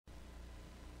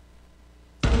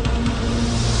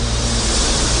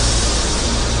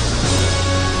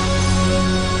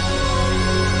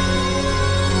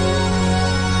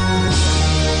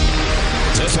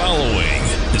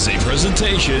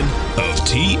presentation of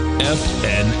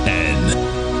TFNN.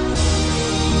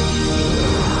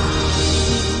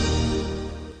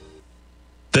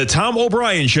 The Tom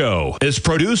O'Brien Show is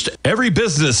produced every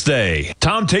business day.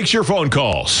 Tom takes your phone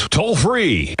calls toll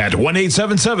free at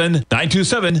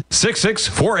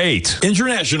 1-877-927-6648.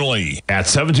 Internationally at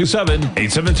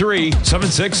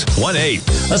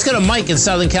 727-873-7618. Let's go to Mike in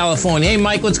Southern California. Hey,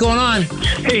 Mike, what's going on?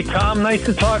 Hey, Tom. Nice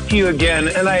to talk to you again.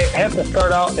 And I have to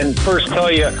start out and first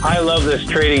tell you, I love this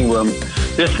trading room.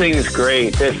 This thing is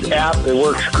great. This app, it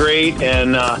works great.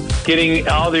 And getting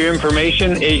all the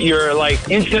information, you're like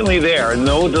instantly there.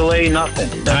 No delay, nothing.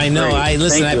 That's I know.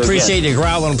 great. I appreciate you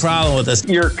growling problem with us.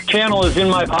 Your channel is in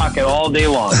my pocket all day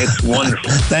long. It's wonderful.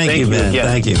 Thank you, man. Again.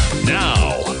 Thank you.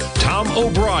 Now, Tom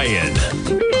O'Brien.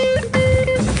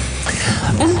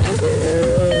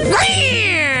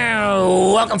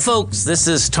 Welcome, folks. This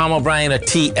is Tom O'Brien at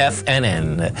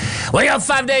TFNN. We go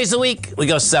 5 days a week. We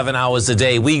go 7 hours a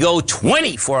day. We go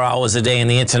 24 hours a day on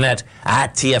the internet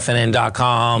at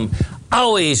TFNN.com.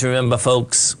 Always remember,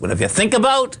 folks, whatever you think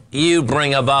about, you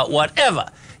bring about. Whatever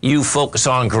you focus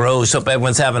on grows. Hope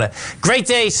everyone's having a great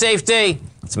day, safe day.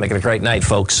 Let's make it a great night,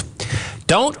 folks.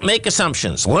 Don't make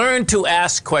assumptions. Learn to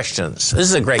ask questions. This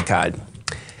is a great card.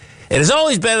 It is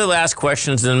always better to ask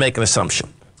questions than make an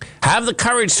assumption. Have the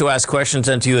courage to ask questions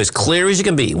and to you as clear as you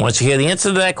can be. Once you hear the answer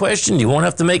to that question, you won't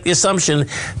have to make the assumption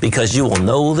because you will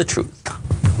know the truth.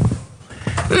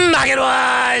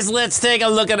 Market-wise, let's take a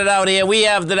look at it out here. We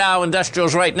have the Dow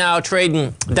Industrials right now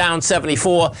trading down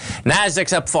 74.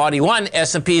 Nasdaq's up 41.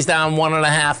 S&P's down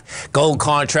 1.5. Gold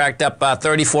contract up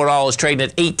 $34, trading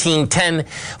at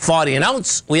 $18.10.40 an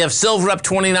ounce. We have silver up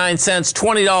 29 cents,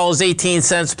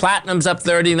 $20.18. Platinum's up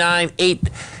 39,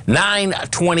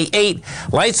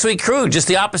 $9.28. Light sweet crude, just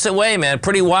the opposite way, man.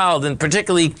 Pretty wild, and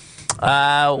particularly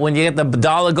when you get the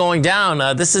dollar going down,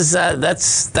 that's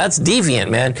deviant,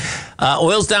 man.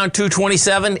 Oil's down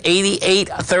 227,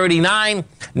 88.39.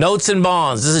 Notes and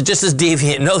bonds, this is just as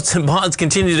deviant. Notes and bonds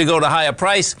continue to go to higher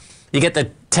price. You get the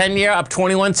 10-year up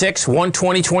 21.6,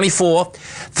 120.24.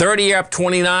 30-year up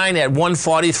 29 at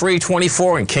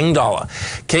 143.24. And King Dollar.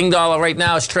 King Dollar right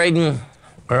now is trading.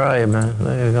 Where are you, man?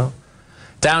 There you go.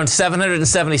 Down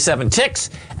 777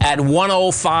 ticks at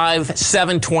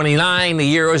 105.729. The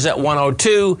euro's at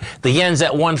 102. The yen's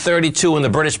at 132, and the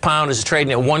British pound is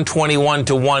trading at 121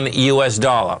 to $1 US.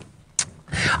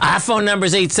 Our phone number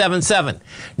is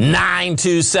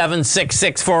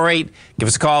 877-927-6648. Give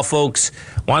us a call, folks.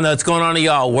 Want to know what's going on in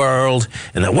your world.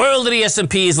 In the world of the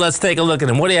S&Ps, let's take a look at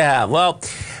them. What do you have? Well,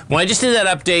 when I just did that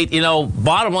update,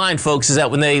 bottom line, folks, is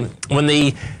that when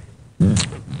the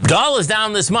dollar's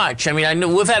down this much, I mean, I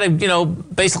know we've had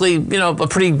basically a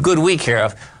pretty good week here.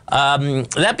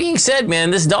 That being said, man,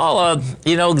 this dollar,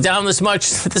 down this much,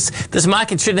 this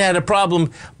market shouldn't have had a problem,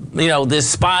 this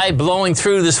SPY blowing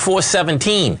through this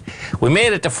 417. We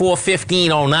made it to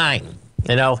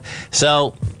 415.09,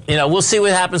 So, we'll see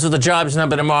what happens with the jobs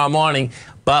number tomorrow morning.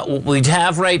 But what we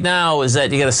have right now is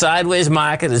that you get a sideways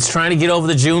market. It's trying to get over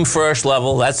the June 1st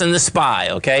level. That's in the SPY,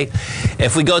 okay?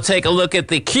 If we go take a look at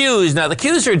the Qs, now the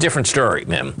Qs are a different story,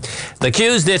 man. The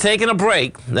Qs, they're taking a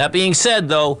break. That being said,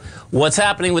 though, what's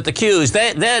happening with the Qs,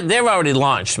 they're already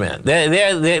launched, man.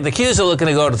 The Qs are looking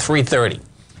to go to 330.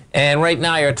 And right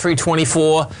now you're at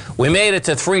 324. We made it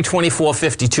to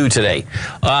 324.52 today.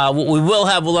 We'll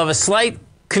have a slight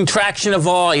contraction of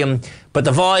volume, but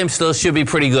the volume still should be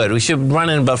pretty good. We should run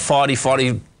in about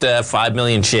 45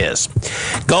 million shares.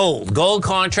 Gold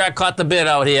contract caught the bid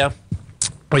out here.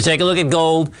 We take a look at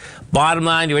gold. Bottom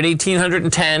line, you're at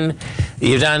 1,810.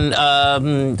 You've done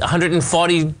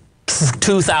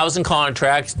 142,000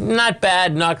 contracts. Not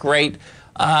bad, not great.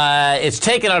 It's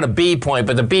taken out a B point,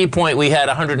 but the B point we had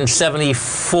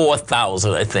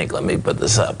 174,000, I think. Let me put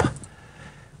this up. It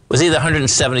was either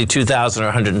 172,000 or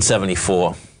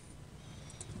 174.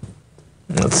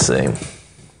 Let's see.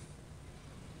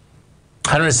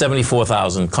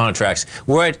 174,000 contracts.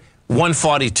 We're at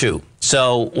 142.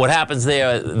 So what happens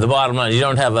there, the bottom line, you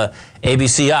don't have a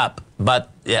ABC up, but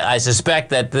I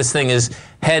suspect that this thing is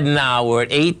heading now. We're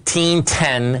at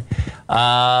 1810.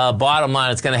 Bottom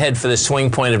line, it's going to head for the swing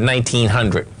point of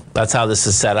 1900. That's how this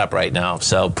is set up right now.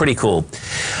 So pretty cool.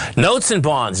 Notes and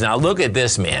bonds. Now look at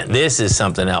this, man. This is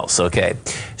something else, okay?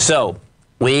 So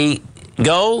we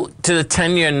go to the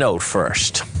 10-year note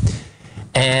first.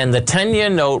 And the 10-year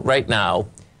note right now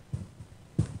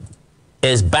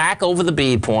is back over the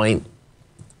B point.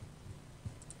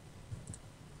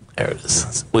 There it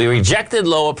is. We rejected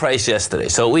lower price yesterday.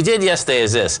 So what we did yesterday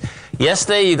is this.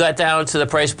 Yesterday you got down to the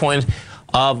price point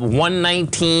of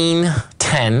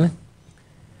 119.10.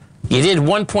 You did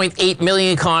 1.8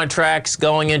 million contracts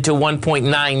going into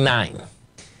 1.99.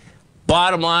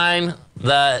 Bottom line,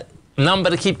 the number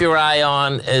to keep your eye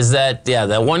on is that, the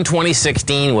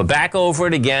 120.16, we're back over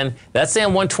it again. That's saying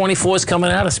 124 is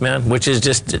coming at us, man, which is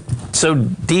just so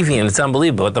deviant. It's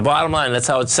unbelievable. But the bottom line, that's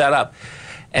how it's set up.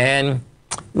 And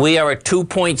we are at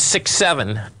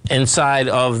 2.67 inside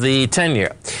of the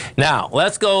 10-year. Now,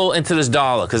 let's go into this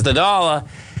dollar, because the dollar,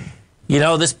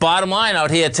 this bottom line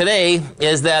out here today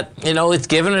is that, it's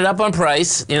giving it up on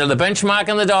price. The benchmark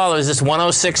on the dollar is this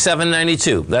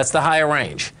 106.792. That's the higher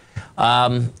range.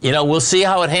 We'll see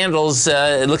how it handles.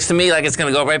 It looks to me like it's going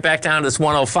to go right back down to this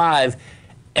 105.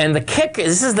 And the kicker,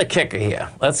 this is the kicker here.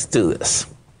 Let's do this.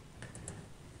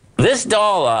 This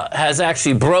dollar has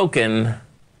actually broken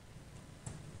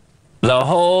the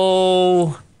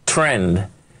whole trend,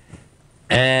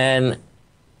 and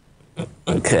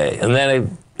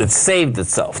then it saved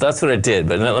itself. That's what it did.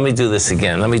 But let me do this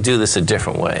again. Let me do this a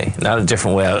different way. Not a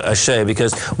different way. I'll show you,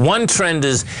 because one trend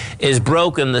is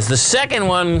broken. The second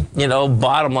one,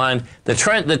 bottom line, the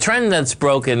trend that's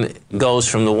broken goes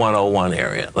from the 101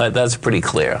 area. That's pretty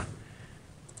clear.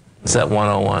 Is that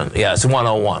 101? Yeah, it's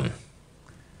 101.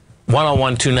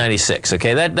 101.296.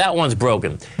 Okay, that one's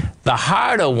broken. The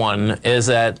harder one is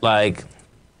that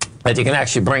you can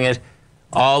actually bring it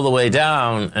all the way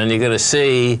down, and you're going to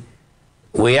see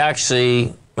we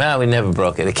never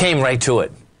broke it. It came right to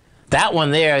it. That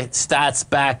one there starts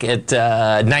back at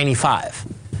 95.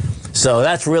 So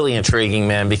that's really intriguing,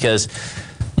 man, because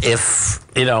if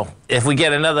we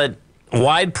get another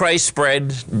wide price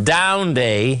spread down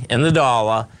day in the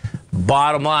dollar,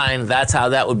 bottom line, that's how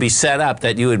that would be set up,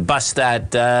 that you would bust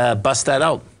that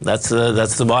out. That's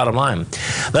the bottom line.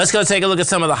 Let's go take a look at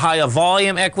some of the higher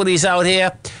volume equities out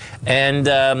here. And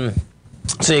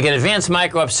so you get Advanced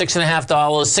Micro up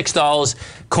 $6.50, $6.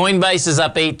 Coinbase is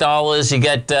up $8. You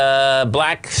get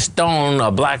Blackstone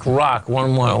or BlackRock,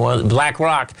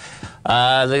 BlackRock.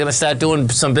 They're going to start doing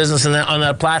some business on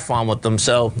that platform with them,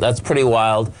 so that's pretty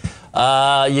wild.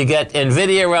 You get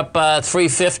Nvidia up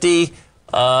 $3.50.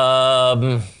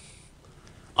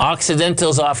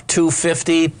 Occidental's off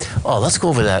 $2.50. Oh, let's go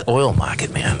over that oil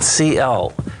market, man.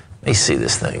 CL. Let me see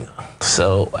this thing.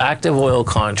 So, active oil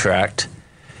contract.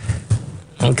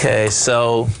 Okay,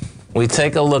 so we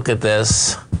take a look at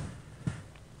this.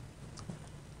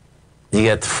 You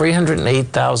get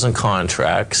 308,000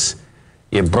 contracts.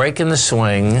 You're breaking the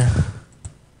swing.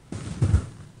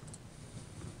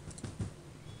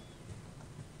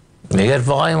 You get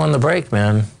volume on the break,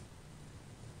 man.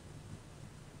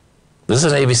 This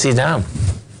is an ABC down.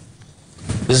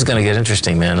 This is going to get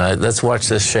interesting, man. Let's watch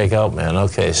this shake out, man.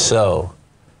 Okay, so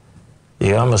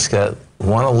you almost got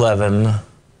 111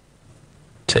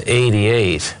 to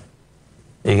 88.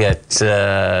 You got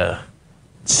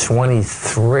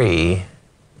 23.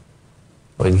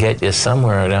 Would get you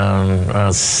somewhere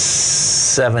around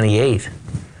 78.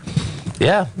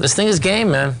 Yeah, this thing is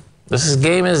game, man. This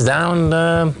game is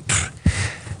down.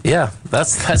 Yeah,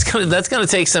 that's gonna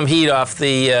take some heat off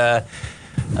the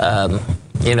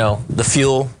the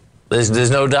fuel.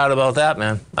 There's no doubt about that,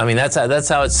 man. I mean, that's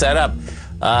how it's set up.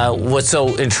 What's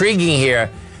so intriguing here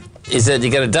is that you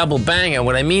got a double banger.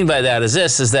 What I mean by that is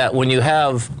this: is that when you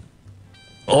have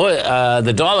oil,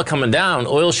 the dollar coming down,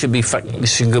 oil should be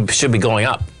going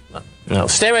up. No,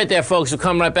 stay right there, folks. We'll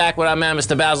come right back with our man,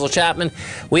 Mr. Basil Chapman.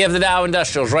 We have the Dow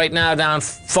Industrials right now down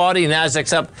 40,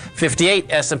 Nasdaq's up 58,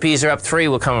 S&Ps are up 3.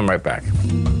 We're coming right back.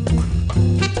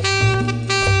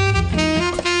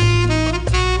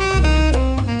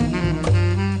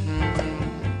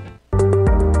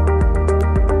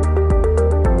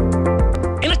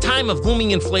 In a time of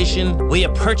booming inflation, where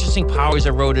your purchasing power is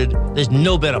eroded, there's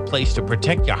no better place to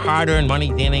protect your hard-earned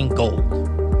money than in gold.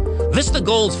 Vista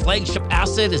Gold's flagship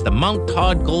asset is the Mount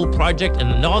Todd Gold Project in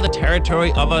the Northern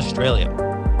Territory of Australia.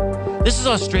 This is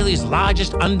Australia's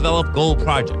largest undeveloped gold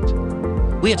project.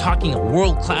 We are talking a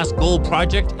world-class gold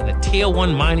project in a Tier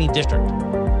 1 mining district.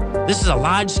 This is a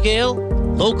large-scale,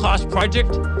 low-cost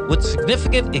project with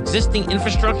significant existing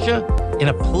infrastructure in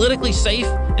a politically safe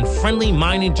and friendly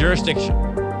mining jurisdiction.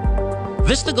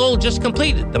 Vista Gold just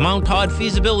completed the Mount Todd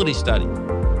feasibility study,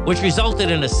 which resulted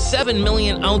in a 7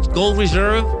 million ounce gold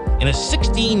reserve in a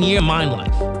 16-year mine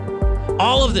life.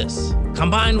 All of this,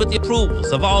 combined with the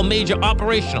approvals of all major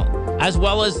operational as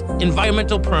well as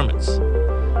environmental permits.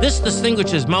 This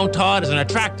distinguishes Mount Todd as an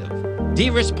attractive,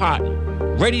 de-risk partner,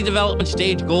 ready development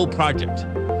stage gold project.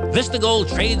 Vista Gold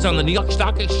trades on the New York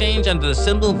Stock Exchange under the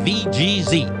symbol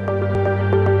VGZ.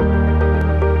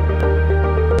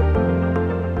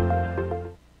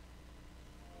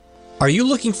 Are you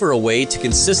looking for a way to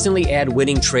consistently add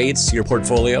winning trades to your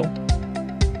portfolio?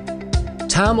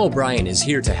 Tom O'Brien is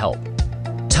here to help.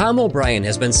 Tom O'Brien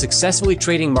has been successfully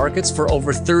trading markets for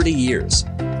over 30 years.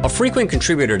 A frequent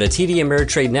contributor to TD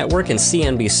Ameritrade Network and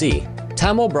CNBC,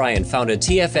 Tom O'Brien founded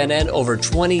TFNN over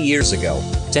 20 years ago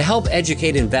to help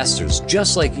educate investors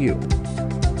just like you.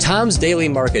 Tom's daily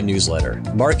market newsletter,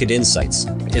 Market Insights,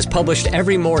 is published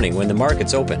every morning when the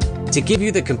markets open to give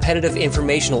you the competitive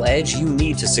informational edge you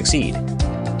need to succeed.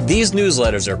 These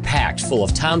newsletters are packed full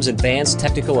of Tom's advanced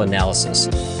technical analysis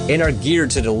and are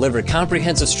geared to deliver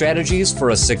comprehensive strategies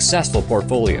for a successful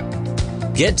portfolio.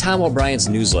 Get Tom O'Brien's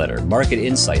newsletter, Market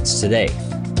Insights, today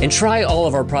and try all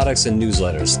of our products and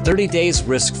newsletters 30 days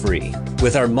risk-free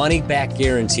with our money-back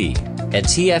guarantee at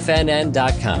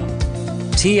TFNN.com.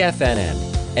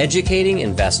 TFNN, educating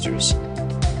investors.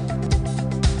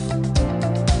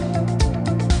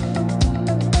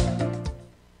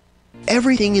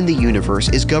 Everything in the universe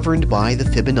is governed by the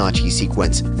Fibonacci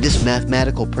sequence. This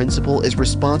mathematical principle is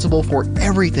responsible for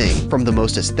everything from the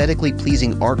most aesthetically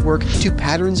pleasing artwork to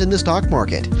patterns in the stock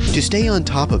market. To stay on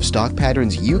top of stock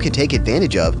patterns you can take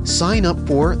advantage of, sign up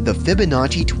for the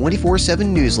Fibonacci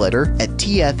 24/7 newsletter at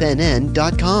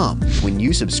TFNN.com. When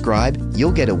you subscribe,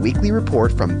 you'll get a weekly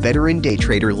report from veteran day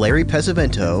trader Larry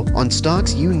Pesavento on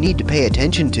stocks you need to pay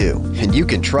attention to. And you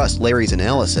can trust Larry's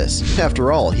analysis.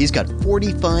 After all, he's got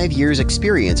 45 years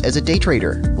experience as a day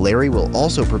trader. Larry will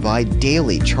also provide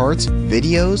daily charts,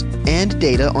 videos, and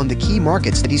data on the key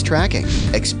markets that he's tracking.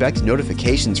 Expect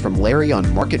notifications from Larry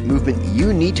on market movement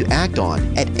you need to act on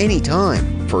at any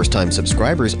time. First-time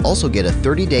subscribers also get a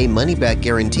 30-day money-back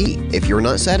guarantee. If you're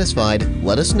not satisfied,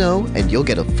 let us know and you'll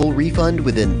get a full refund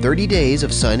within 30 days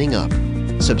of signing up.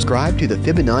 Subscribe to the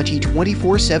Fibonacci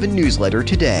 24/7 newsletter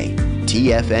today.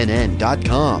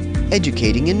 TFNN.com,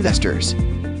 educating investors.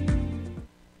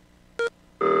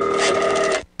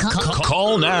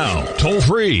 Call now, toll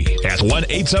free at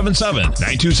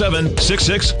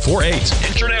 1-877-927-6648.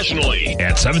 Internationally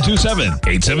at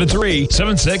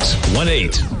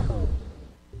 727-873-7618.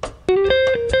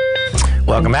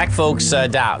 Welcome back, folks.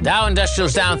 Dow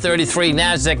Industrial's down 33.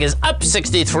 NASDAQ is up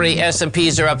 63.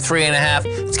 S&Ps are up 3.5.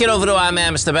 Let's get over to our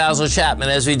man, Mr. Basil Chapman,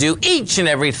 as we do each and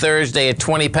every Thursday at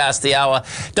 20 past the hour.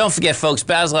 Don't forget, folks,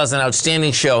 Basil has an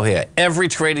outstanding show here every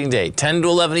trading day, 10 to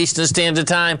 11 Eastern Standard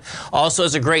Time. Also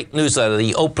has a great newsletter,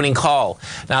 The Opening Call.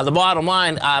 Now, the bottom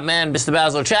line, our man, Mr.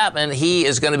 Basil Chapman, he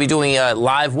is going to be doing a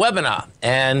live webinar.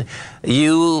 And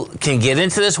you can get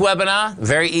into this webinar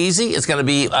very easy. It's going to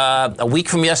be a week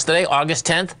from yesterday, August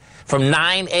 10th, from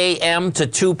 9 a.m. to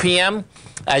 2 p.m.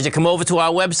 As you come over to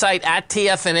our website at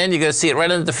TFNN, you're going to see it right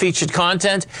under the featured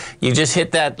content. You just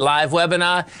hit that live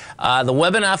webinar. The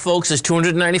webinar, folks, is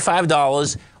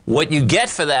 $295. What you get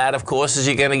for that, of course, is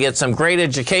you're going to get some great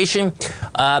education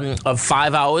of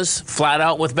 5 hours flat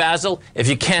out with Basil. If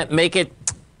you can't make it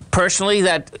personally,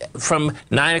 that from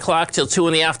 9 o'clock till 2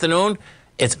 in the afternoon,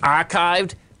 it's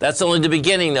archived. That's only the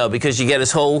beginning, though, because you get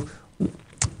his whole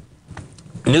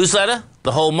newsletter,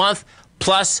 the whole month,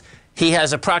 plus he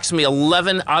has approximately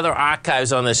 11 other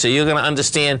archives on this, so you're going to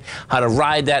understand how to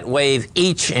ride that wave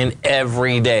each and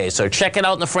every day. So check it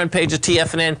out on the front page of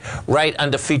TFNN, right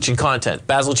under featured content.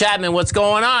 Basil Chapman, what's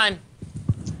going on?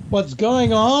 What's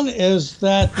going on is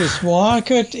that this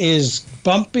market is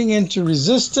bumping into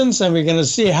resistance, and we're going to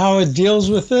see how it deals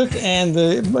with it. And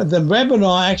the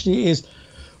webinar actually is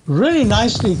really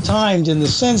nicely timed in the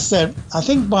sense that I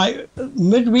think by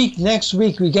midweek next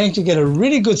week, we're going to get a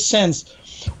really good sense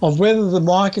of whether the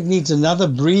market needs another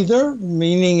breather,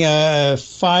 meaning a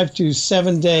 5 to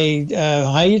 7 day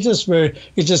hiatus where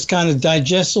it just kind of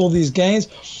digests all these gains,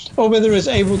 or whether it's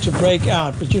able to break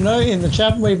out. But you know, in the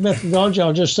Chapman wave methodology,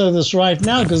 I'll just show this right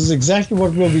now because it's exactly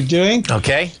what we'll be doing.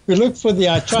 Okay. We look for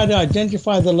I try to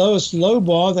identify the lowest low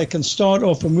bar that can start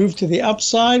off and move to the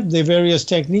upside. There are various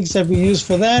techniques that we use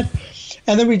for that.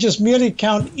 And then we just merely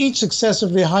count each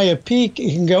successively higher peak.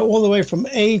 You can go all the way from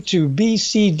A to B,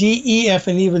 C, D, E, F,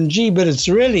 and even G, but it's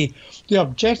really the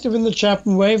objective in the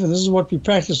Chapman wave, and this is what we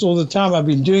practice all the time. I've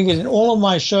been doing it in all of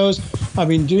my shows. I've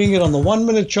been doing it on the 1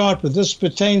 minute chart, but this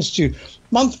pertains to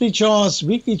monthly charts,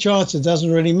 weekly charts. It doesn't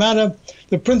really matter.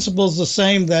 The principle is the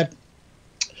same, that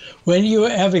when you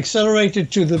have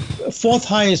accelerated to the fourth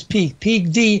highest peak,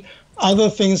 peak D, other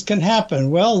things can happen.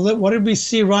 Well, what did we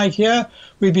see right here?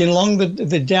 We've been long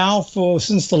the Dow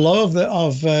since the low of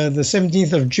the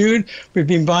 17th of June. We've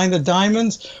been buying the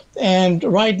diamonds, and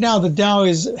right now the Dow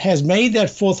has made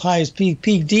that fourth highest peak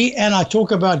D. And I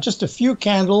talk about just a few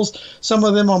candles, some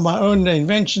of them on my own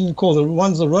invention, called the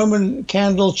Roman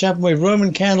candle, Chapman wave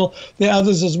Roman candle. There are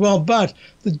others as well, but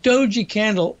the doji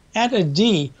candle at a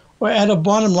D or at a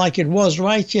bottom like it was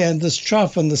right here in this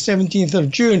trough on the 17th of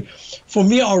June, for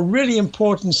me are really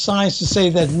important signs to say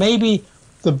that maybe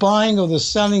the buying or the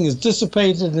selling is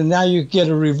dissipated and now you get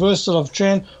a reversal of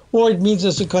trend, or it means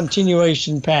it's a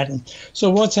continuation pattern. So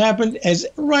what's happened is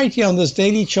right here on this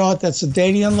daily chart, that's the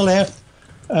daily on the left,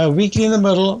 weekly in the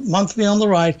middle, monthly on the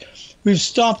right, we've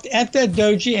stopped at that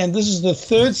doji, and this is the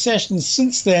third session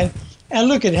since then. And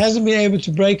look, it hasn't been able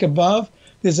to break above.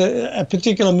 There's a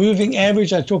particular moving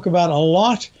average I talk about a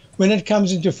lot when it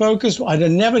comes into focus. I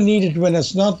don't never need it when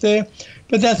it's not there.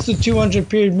 But that's the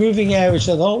 200-period moving average,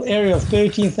 so the whole area of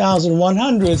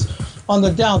 13,100s on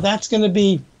the Dow. That's going to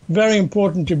be very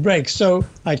important to break. So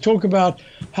I talk about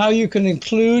how you can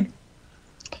include,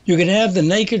 you can have the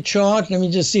naked chart. Let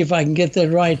me just see if I can get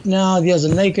that right now. There's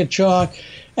a naked chart.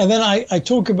 And then I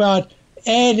talk about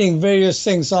adding various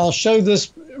things. I'll show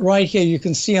this right here. You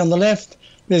can see on the left,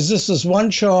 there's this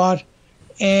one chart,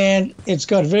 and it's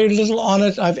got very little on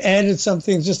it. I've added some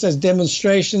things just as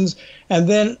demonstrations, and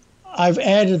then I've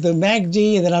added the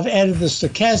MACD, and then I've added the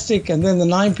stochastic, and then the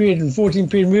 9-period and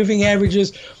 14-period moving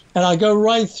averages, and I go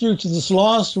right through to this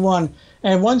last one.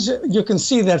 And once you can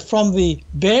see that from the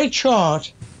bear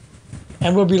chart,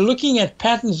 and we'll be looking at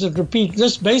patterns that repeat,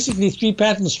 just basically 3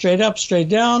 patterns, straight up, straight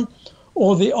down,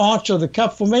 or the arch or the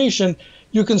cup formation,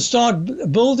 you can start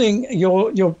building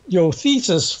your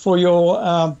thesis for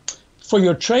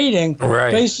your trading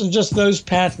based on just those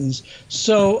patterns.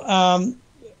 So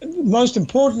most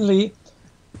importantly,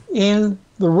 in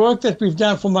the work that we've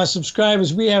done for my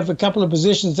subscribers, we have a couple of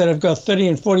positions that have got 30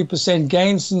 and 40%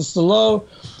 gains since the low.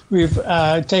 We've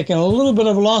taken a little bit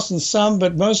of loss in some,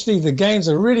 but mostly the gains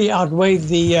are really outweighed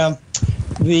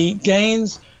the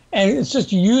gains. And it's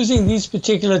just using these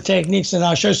particular techniques, and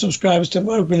I'll show subscribers to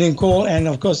my opening call, and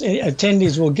of course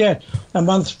attendees will get a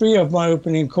month free of my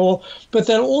opening call, but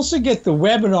they'll also get the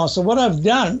webinar. So what I've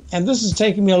done, and this has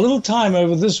taken me a little time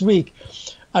over this week,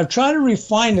 I've tried to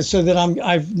refine it so that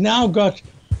I've now got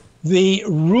the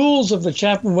rules of the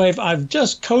Chapman wave. I've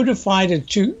just codified it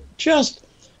to just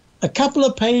a couple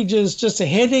of pages, just a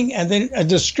heading and then a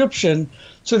description,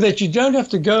 so that you don't have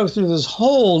to go through this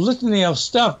whole litany of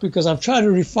stuff, because I've tried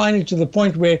to refine it to the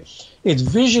point where it's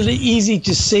visually easy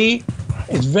to see,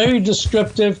 it's very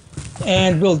descriptive,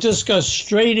 and we'll just go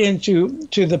straight into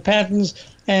the patterns.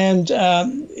 And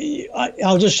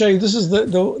I'll just show you, this is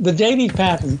the daily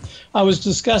pattern. I was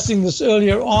discussing this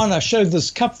earlier on. I showed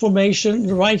this cup formation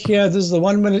right here. This is the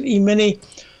 1 minute E-mini,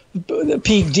 the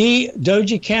peak D,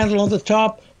 doji candle on the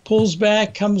top, pulls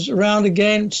back, comes around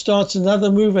again, starts another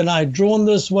move, and I've drawn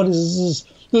this. What is this?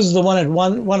 This is the one at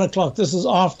 1 o'clock. This is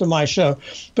after my show.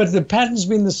 But the pattern's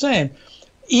been the same.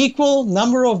 Equal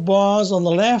number of bars on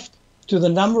the left to the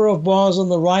number of bars on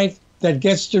the right that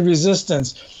gets to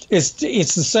resistance. It's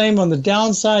the same on the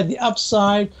downside, the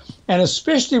upside, and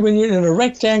especially when you're in a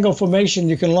rectangle formation,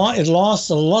 it lasts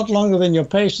a lot longer than your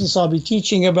patience. I'll be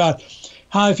teaching about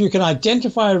how, if you can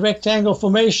identify a rectangle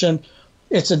formation,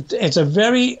 it's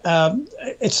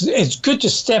good to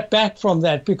step back from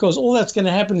that, because all that's going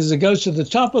to happen is it goes to the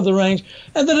top of the range,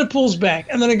 and then it pulls back,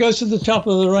 and then it goes to the top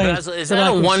of the range. Basil, is that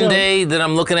a 1 day that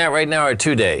I'm looking at right now, or a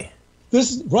 2 day?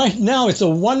 This right now, it's a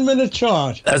 1 minute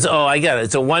chart. I got it.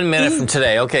 It's a 1 minute from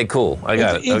today. Okay, cool. I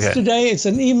got it. It's today. It's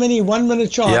an E-mini 1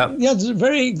 minute chart. Yep. Yeah,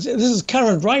 this is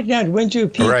current right now. It went to a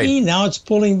PE. Now it's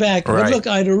pulling back. But look,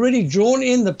 I'd already drawn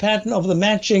in the pattern of the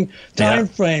matching time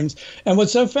frames. And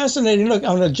what's so fascinating, look,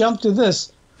 I'm going to jump to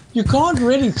this. You can't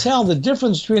really tell the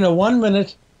difference between a 1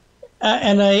 minute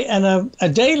and a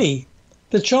daily.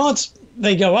 The charts,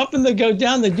 they go up and they go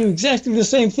down. They do exactly the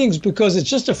same things, because it's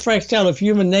just a fractal of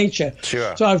human nature.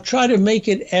 Sure. So I've tried to make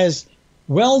it as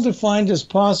well defined as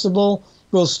possible.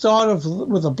 We'll start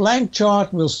with a blank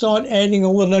chart. We'll start adding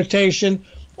all the notation,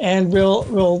 and we'll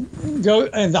go.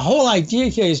 And the whole idea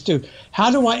here is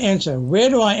how do I enter? Where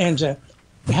do I enter?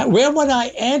 Where would I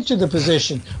add to the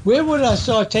position? Where would I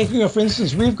start taking off? For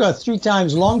instance, we've got 3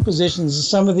 times long positions in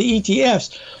some of the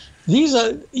ETFs. These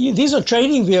are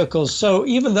trading vehicles, so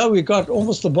even though we got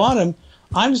almost the bottom,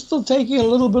 I'm still taking a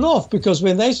little bit off, because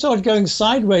when they start going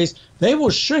sideways, they will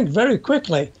shrink very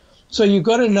quickly. So you've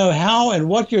got to know how and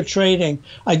what you're trading.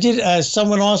 I did,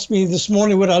 someone asked me this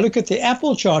morning, would I look at the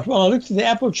Apple chart? Well, I looked at the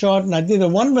Apple chart, and I did a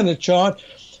 1 minute chart,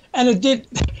 and I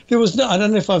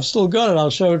don't know if I've still got it.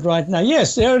 I'll show it right now.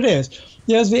 Yes, there it is.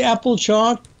 There's the Apple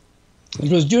chart. It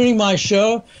was during my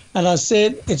show, and I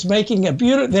said it's making a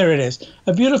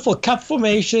beautiful cup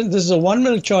formation. This is a 1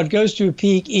 minute chart, goes to a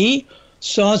peak E,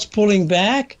 starts pulling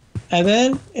back, and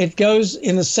then it goes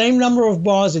in the same number of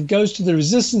bars. It goes to the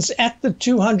resistance at the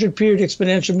 200 period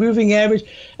exponential moving average,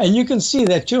 and you can see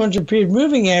that 200 period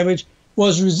moving average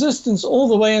was resistance all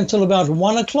the way until about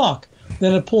 1 o'clock.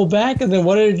 Then it pulled back, and then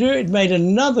what did it do? It made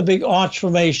another big arch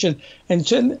formation. And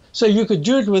so you could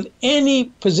do it with any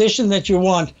position that you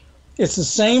want. It's the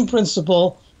same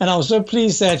principle. And I was so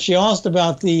pleased that she asked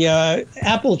about the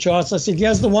Apple charts. I said,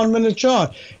 here's the 1 minute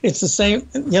chart. It's the same.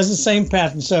 Here's the same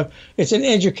pattern. So it's an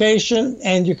education,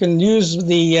 and you can use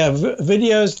the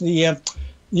videos.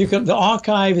 The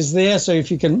archive is there. So if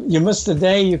you miss the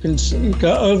day, you can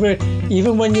go over it.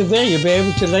 Even when you're there, you'll be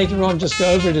able to later on just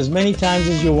go over it as many times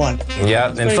as you want. Yeah,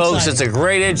 and folks, exciting. It's a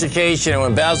great education.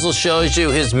 When Basil shows you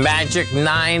his magic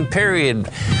 9 period,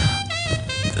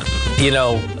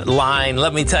 line,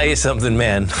 let me tell you something,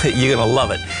 man. You're going to love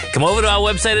it. Come over to our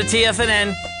website at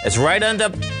TFNN. It's right under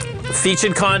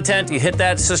featured content. You hit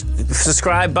that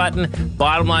subscribe button.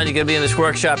 Bottom line, you're going to be in this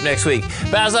workshop next week.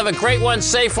 Basil, have a great one,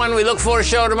 safe one. We look forward to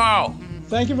the show tomorrow.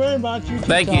 Thank you very much.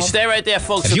 Thank you. Stay right there,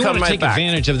 folks. If you want to take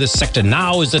advantage of this sector,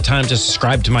 now is the time to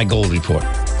subscribe to my Gold Report.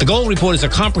 The Gold Report is a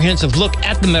comprehensive look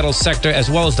at the metals sector as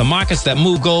well as the markets that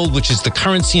move gold, which is the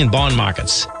currency and bond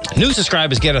markets. New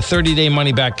subscribers get a 30-day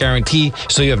money-back guarantee,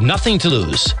 so you have nothing to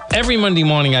lose. Every Monday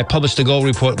morning, I publish the Gold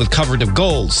Report with coverage of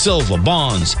gold, silver,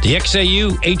 bonds, the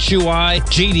XAU, HUI,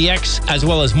 GDX, as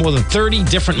well as more than 30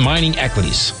 different mining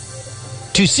equities.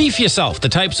 To see for yourself the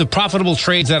types of profitable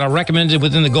trades that are recommended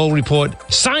within the Gold Report,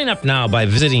 sign up now by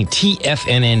visiting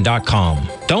TFNN.com.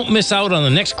 Don't miss out on the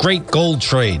next great gold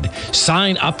trade.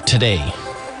 Sign up today.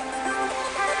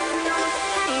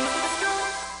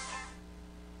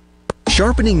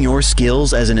 Sharpening your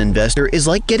skills as an investor is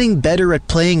like getting better at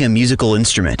playing a musical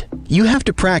instrument. You have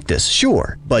to practice,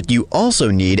 sure, but you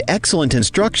also need excellent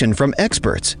instruction from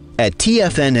experts. At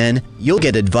TFNN, you'll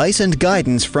get advice and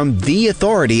guidance from the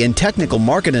authority in technical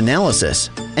market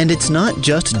analysis. And it's not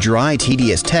just dry,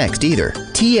 tedious text either.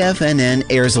 TFNN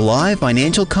airs live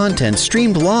financial content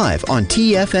streamed live on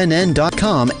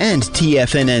TFNN.com and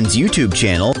TFNN's YouTube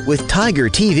channel with Tiger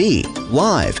TV,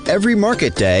 live every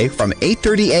market day from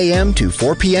 8:30 a.m. to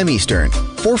 4 p.m. Eastern.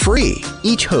 For free.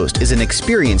 Each host is an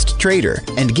experienced trader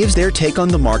and gives their take on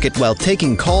the market while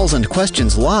taking calls and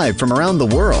questions live from around the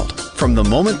world. From the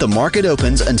moment the market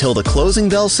opens until the closing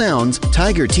bell sounds,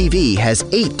 Tiger TV has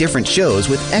 8 different shows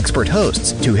with expert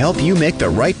hosts to help you make the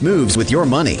right moves with your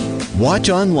money. Watch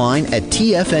online at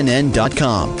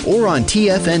TFNN.com or on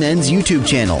TFNN's YouTube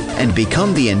channel and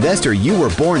become the investor you were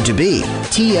born to be.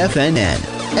 TFNN,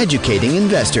 educating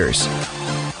investors.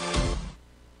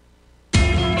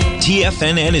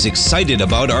 TFNN is excited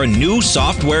about our new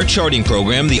software charting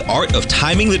program, The Art of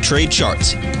Timing the Trade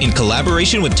Charts. In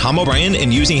collaboration with Tom O'Brien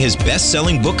and using his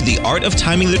best-selling book, The Art of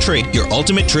Timing the Trade, Your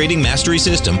Ultimate Trading Mastery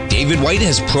System, David White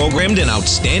has programmed an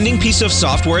outstanding piece of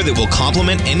software that will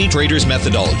complement any trader's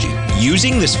methodology.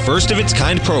 Using this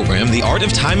first-of-its-kind program, The Art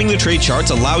of Timing the Trade Charts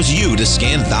allows you to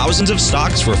scan thousands of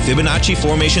stocks for Fibonacci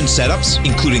formation setups,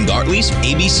 including Gartley's,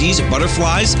 ABC's,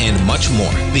 butterflies, and much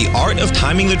more. The Art of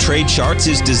Timing the Trade Charts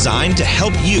is designed to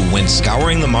help you when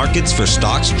scouring the markets for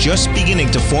stocks just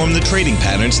beginning to form the trading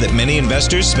patterns that many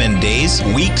investors spend days,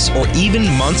 weeks, or even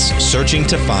months searching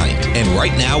to find. And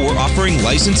right now, we're offering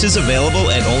licenses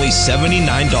available at only $79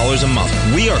 a month.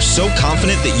 We are so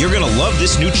confident that you're going to love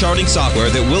this new charting software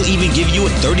that will even give you a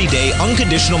 30-day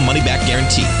unconditional money-back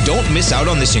guarantee. Don't miss out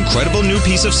on this incredible new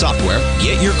piece of software.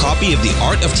 Get your copy of The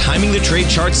Art of Timing the Trade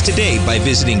Charts today by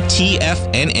visiting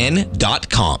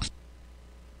TFNN.com.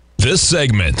 This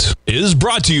segment is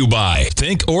brought to you by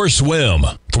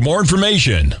Thinkorswim. For more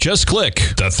information, just click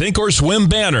the Thinkorswim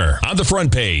banner on the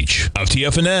front page of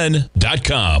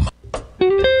TFNN.com.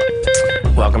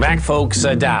 Welcome back, folks.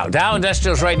 Dow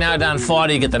Industrials right now down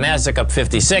 40. You get the Nasdaq up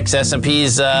 56.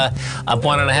 S&P's up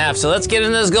 1.5. So let's get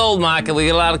into this gold market. We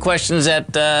get a lot of questions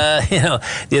that,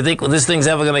 do you think this thing's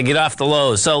ever going to get off the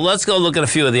lows? So let's go look at a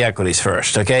few of the equities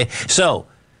first, okay? So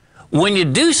when you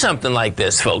do something like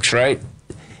this, folks, right?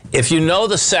 If you know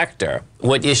the sector,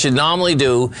 what you should normally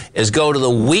do is go to the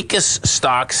weakest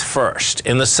stocks first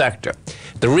in the sector.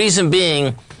 The reason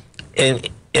being,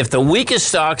 if the weakest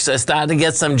stocks are starting to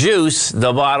get some juice,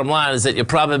 the bottom line is that your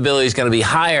probability is going to be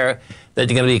higher, that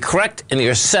you're going to be correct in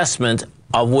your assessment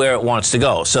of where it wants to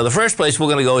go. So the first place we're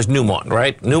going to go is Newmont,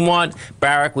 right? Newmont,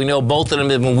 Barrick, we know both of them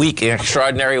have been weak in an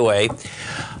extraordinary way.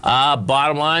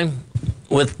 Bottom line,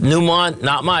 with Newmont,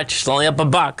 not much. It's only up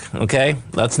 $1, okay?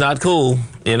 That's not cool,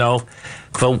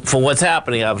 for what's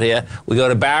happening out here. We go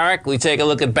to Barrick. We take a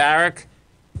look at Barrick.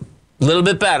 A little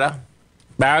bit better.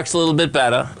 Barrick's a little bit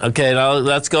better. Okay, now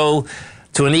let's go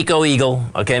to an Eco Eagle.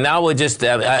 Okay, now we're just,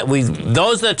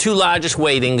 those are the 2 largest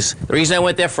weightings. The reason I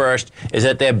went there first is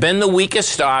that they've been the weakest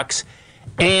stocks,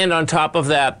 and on top of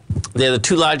that, they're the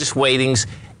 2 largest weightings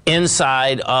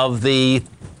inside of the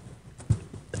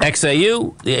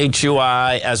XAU, the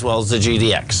HUI, as well as the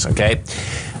GDX, okay?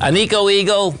 An Eco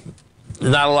Eagle,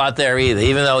 not a lot there either,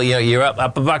 even though you're up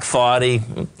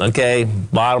 $1.40, okay?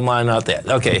 Bottom line, not there.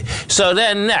 Okay, so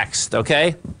then next,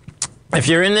 okay? If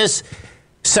you're in this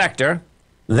sector,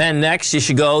 then next you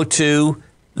should go to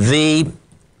the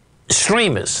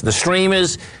streamers. The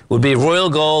streamers would be Royal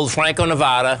Gold, Franco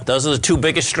Nevada. Those are the two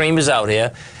biggest streamers out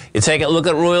here. You take a look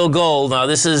at Royal Gold. Now,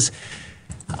 this is,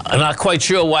 I'm not quite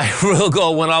sure why Royal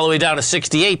Gold went all the way down to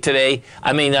 68 today.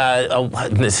 I mean,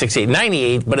 68,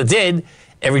 98, but it did.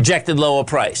 It rejected lower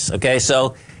price, okay?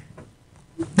 So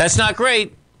that's not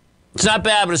great. It's not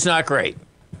bad, but it's not great.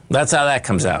 That's how that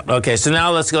comes out. Okay, so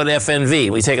now let's go to FNV.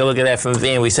 We take a look at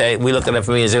FNV and we look at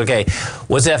FNV and say, okay,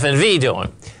 what's FNV doing?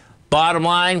 Bottom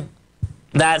line,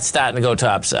 that's starting to go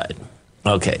topside.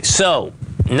 Okay, so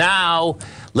now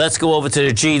let's go over to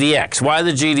the GDX. Why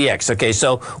the GDX? Okay,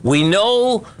 so we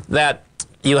know that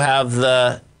you have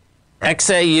the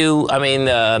XAU,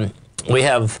 we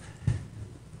have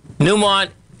Newmont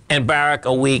and Barrick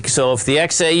a week. So if the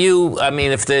XAU,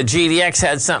 if the GDX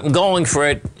had something going for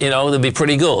it, it'd be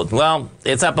pretty good. Well,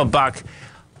 it's up $1.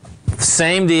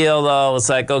 Same deal, though. It's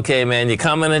like, okay, man, you're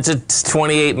coming into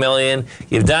 28 million.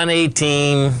 You've done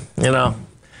 18, Not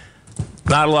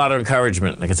a lot of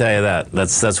encouragement, I can tell you that.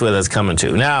 That's where that's coming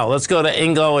to. Now, let's go to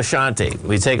Anglo Ashanti.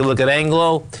 We take a look at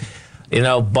Anglo.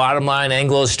 Bottom line,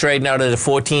 Anglo is trading out at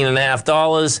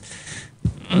 $14.50.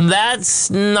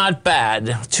 That's not bad.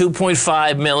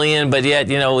 2.5 million, but yet,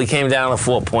 we came down to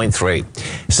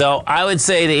 4.3. So I would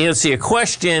say, to answer your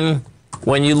question,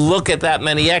 when you look at that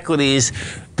many equities,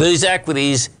 these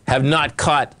equities have not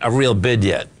caught a real bid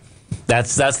yet.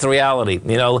 That's the reality.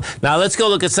 Now let's go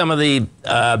look at some of the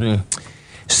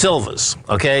silvers,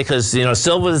 okay? Because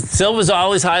silver's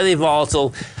always highly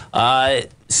volatile.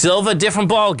 Silver, different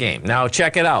ball game. Now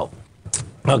check it out.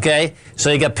 Okay, so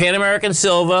you got Pan American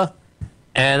Silver,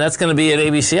 and that's going to be at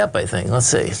ABC up, I think. Let's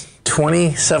see,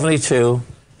 2072.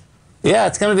 Yeah,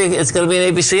 it's going to be an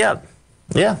ABC up.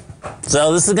 Yeah,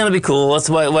 so this is going to be cool. Let's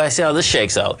see how this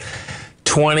shakes out.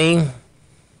 20.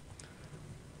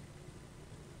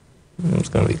 It's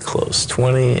going to be close.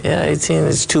 20. Yeah, 18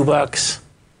 is $2.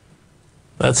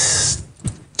 That's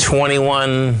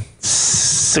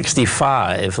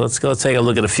 21.65. Let's go take a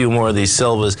look at a few more of these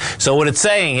silvers. So what it's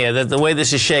saying here, that the way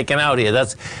this is shaking out here,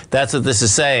 that's what this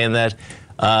is saying, that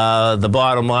the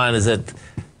bottom line is that,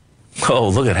 oh,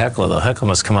 look at Hecla, though. Hecla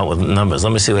must come out with numbers.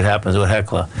 Let me see what happens with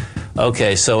Hecla.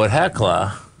 Okay, so at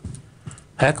Hecla's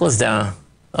down.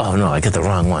 Oh, no, I get the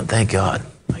wrong one. Thank God.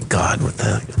 My God, what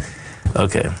the heck?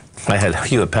 Okay, I had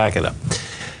Hewitt Packard up.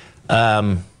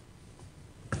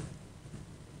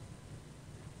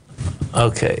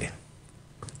 Okay.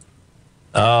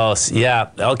 Oh, yeah.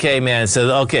 Okay, man.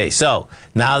 So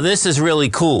now this is really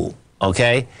cool,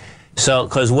 okay? So,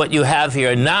 because what you have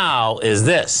here now is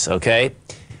this, okay?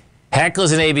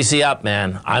 Hecla's an ABC up,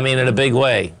 man. In a big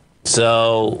way.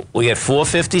 So we get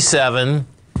 457.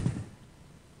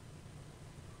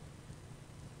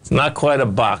 It's not quite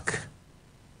 $1.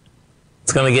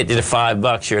 It's going to get you to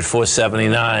 $5. You're at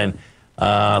 479.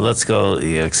 Let's go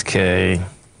EXK.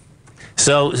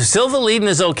 So silver leading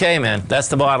is okay, man. That's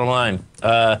the bottom line.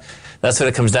 That's what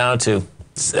it comes down to.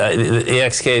 The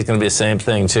EXK is going to be the same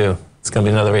thing, too. It's going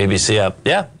to be another ABC up.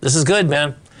 Yeah, this is good,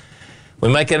 man. We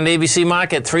might get an ABC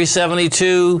market,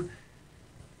 372.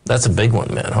 That's a big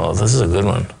one, man. Oh, this is a good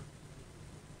one.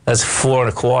 That's 4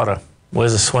 1/4.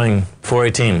 Where's the swing?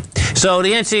 418. So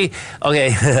the answer, okay,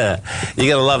 you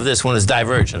got to love this one, is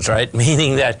divergence, right?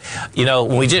 Meaning that,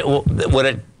 when we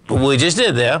just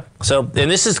did there. So, and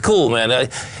this is cool, man.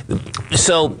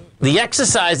 So the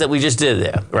exercise that we just did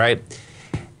there, right,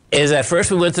 is at first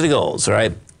we went to the golds,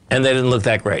 right, and they didn't look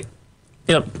that great.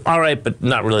 All right, but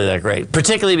not really that great,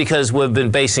 particularly because we've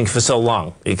been basing for so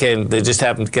long. They just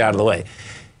happened to get out of the way.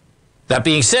 That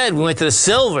being said, we went to the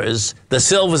silvers. The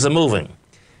silvers are moving.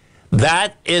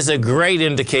 That is a great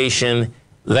indication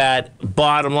that,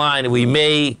 bottom line, we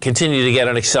may continue to get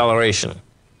an acceleration.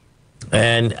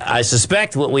 And I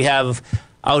suspect what we have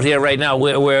out here right now,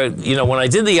 where when I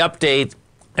did the update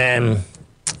and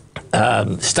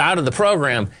started the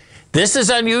program, this is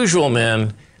unusual,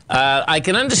 man. I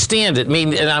can understand it.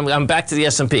 And I'm back to the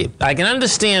S&P. I can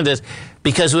understand it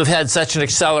because we've had such an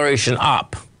acceleration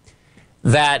up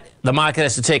that the market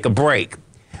has to take a break.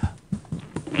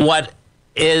 What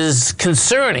is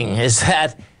concerning is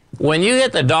that when you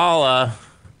get the dollar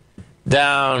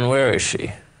down, where is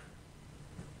she?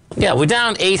 Yeah, we're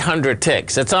down 800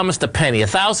 ticks. That's almost a penny.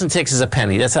 1,000 ticks is a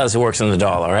penny. That's how this works in the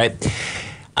dollar, right?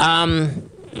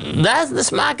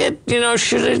 This market,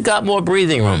 should have got more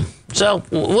breathing room. So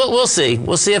we'll see.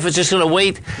 We'll see if it's just going to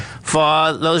wait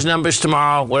for those numbers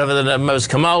tomorrow, whatever the numbers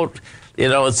come out,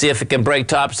 and see if it can break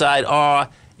topside, or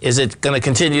is it going to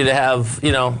continue to have,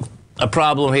 a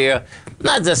problem here?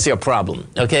 Not necessarily a problem,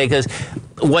 okay? Because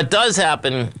what does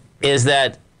happen is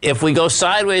that if we go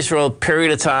sideways for a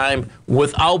period of time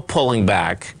without pulling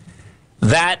back,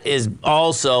 that is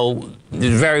also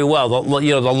very well.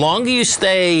 The longer you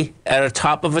stay at the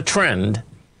top of a trend,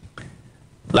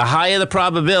 the higher the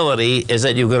probability is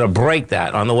that you're going to break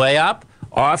that on the way up,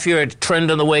 or if you're a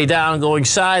trend on the way down going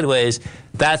sideways,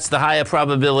 that's the higher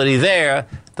probability there.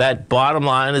 That bottom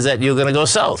line is that you're going to go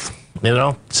south,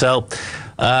 So,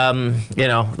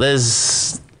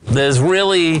 there's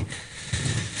really,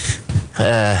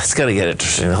 it's going to get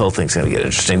interesting. The whole thing's going to get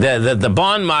interesting. The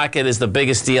bond market is the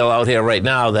biggest deal out here right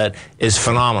now that is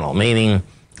phenomenal, meaning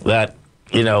that,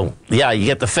 you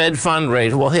get the Fed fund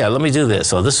rate. Well, here, let me do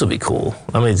this. Oh, this will be cool.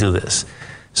 Let me do this.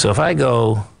 So if I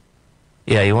go,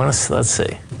 you want to, let's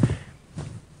see.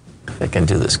 If I can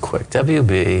do this quick.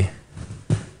 WB,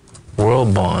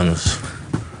 world bonds.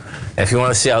 If you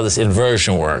want to see how this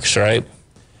inversion works, right?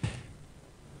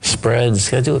 Spreads,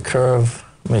 can I do a curve?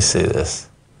 Let me see this.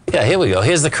 Yeah, here we go.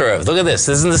 Here's the curve. Look at this.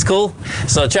 Isn't this cool?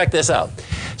 So check this out.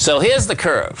 So here's the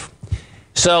curve.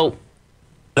 So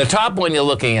the top one you're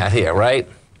looking at here, right?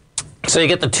 So you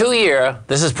get the 2-year.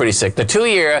 This is pretty sick. The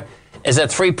 2-year is at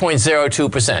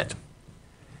 3.02%.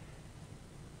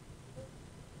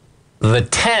 The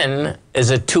 10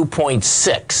 is at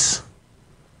 2.6.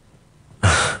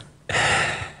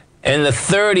 And the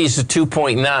 30s are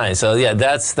 2.9. So yeah,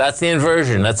 that's the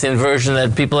inversion. That's the inversion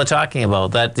that people are talking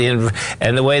about.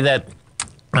 And the way that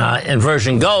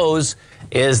inversion goes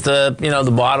is the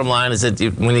bottom line is that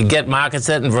when you get markets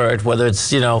that invert, whether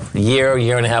it's year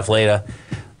and a half later,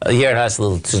 a year and a half is a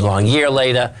little too long, year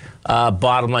later,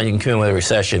 bottom line you can accumulate a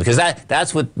recession, because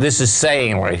that's what this is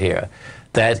saying right here,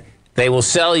 that they will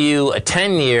sell you a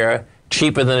 10-year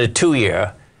cheaper than a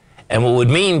 2-year. And what would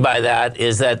mean by that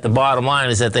is that the bottom line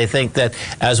is that they think that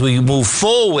as we move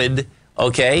forward,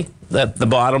 okay, that the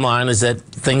bottom line is that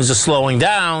things are slowing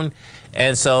down,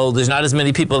 and so there's not as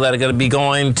many people that are going to be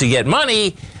going to get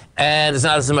money, and there's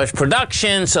not as much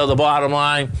production, so the bottom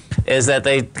line is that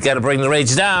they got to bring the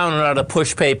rates down in order to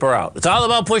push paper out. It's all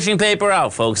about pushing paper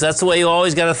out, folks. That's the way you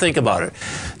always got to think about it.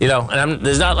 And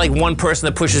there's not like one person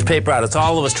that pushes paper out. It's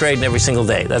all of us trading every single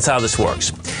day. That's how this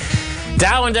works.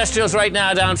 Dow Industrials right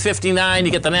now down 59.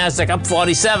 You get the NASDAQ up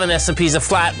 47. S&Ps are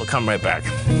flat. We'll come right back.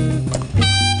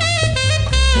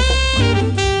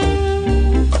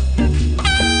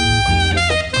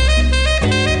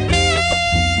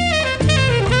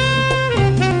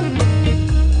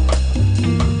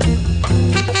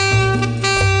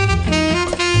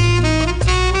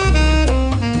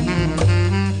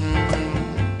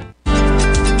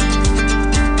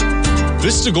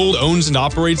 Vista Gold owns and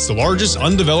operates the largest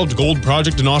undeveloped gold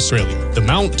project in Australia, the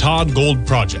Mount Todd Gold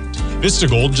Project. Vista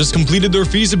Gold just completed their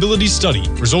feasibility study,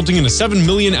 resulting in a 7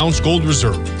 million ounce gold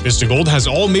reserve. Vista Gold has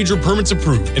all major permits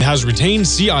approved and has retained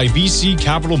CIBC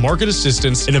capital market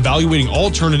assistance in evaluating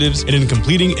alternatives and in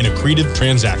completing an accretive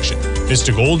transaction.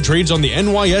 Vista Gold trades on the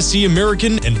NYSE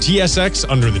American and TSX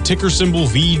under the ticker symbol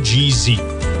VGZ.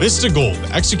 Vista Gold,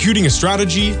 executing a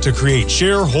strategy to create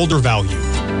shareholder value.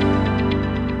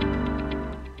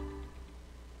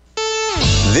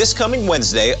 This coming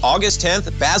Wednesday, August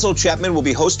 10th, Basil Chapman will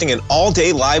be hosting an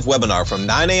all-day live webinar from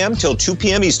 9 a.m. till 2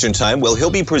 p.m. Eastern Time, where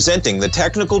he'll be presenting the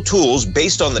technical tools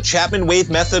based on the Chapman Wave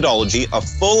methodology, a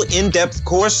full in-depth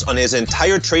course on his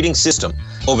entire trading system.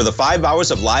 Over the 5 hours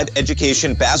of live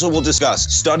education, Basil will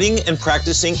discuss studying and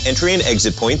practicing entry and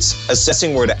exit points,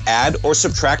 assessing where to add or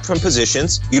subtract from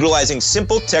positions, utilizing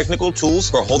simple technical tools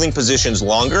for holding positions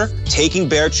longer, taking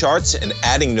bear charts and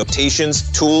adding notations,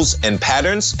 tools, and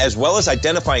patterns, as well as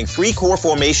identifying 3 core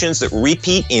formations that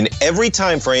repeat in every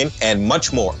time frame, and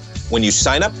much more. When you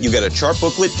sign up, you get a chart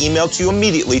booklet emailed to you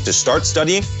immediately to start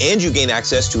studying, and you gain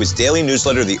access to his daily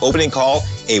newsletter, The Opening Call,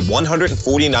 a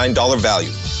 $149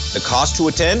 value. The cost to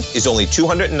attend is only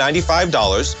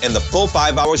 $295, and the full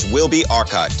 5 hours will be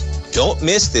archived. Don't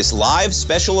miss this live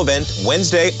special event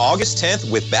Wednesday, August 10th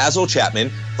with Basil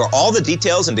Chapman. For all the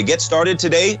details and to get started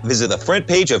today, visit the front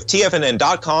page of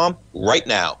TFNN.com right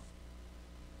now.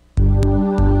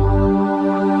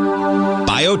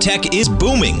 Biotech is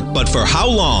booming, but for how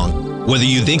long? Whether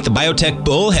you think the biotech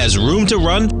bull has room to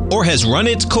run or has run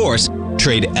its course,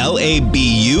 trade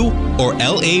LABU or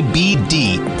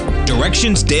LABD.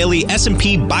 Direction's daily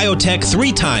S&P Biotech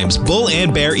 3 times bull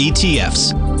and bear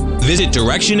ETFs. Visit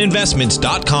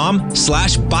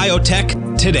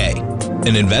directioninvestments.com/biotech today.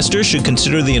 An investor should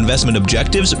consider the investment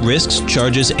objectives, risks,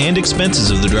 charges, and expenses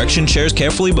of the Direction shares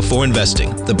carefully before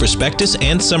investing. The prospectus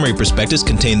and summary prospectus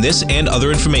contain this and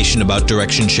other information about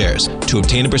Direction shares. To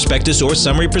obtain a prospectus or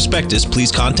summary prospectus,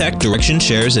 please contact Direction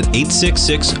Shares at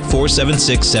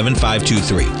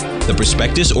 866-476-7523. The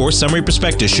prospectus or summary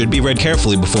prospectus should be read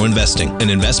carefully before investing.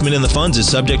 An investment in the funds is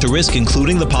subject to risk,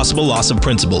 including the possible loss of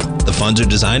principal. The funds are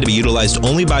designed to be utilized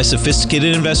only by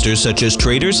sophisticated investors such as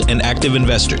traders and active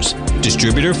investors.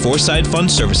 Distributor Foreside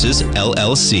Fund Services,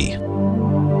 LLC.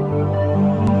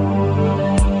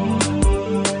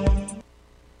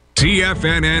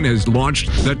 TFNN has launched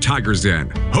the Tiger's Den.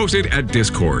 Hosted at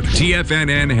Discord,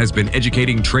 TFNN has been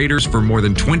educating traders for more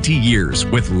than 20 years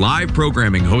with live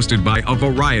programming hosted by a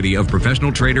variety of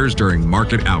professional traders during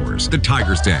market hours. The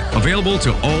Tiger's Den, available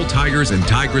to all tigers and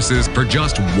tigresses for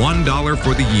just $1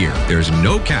 for the year. There's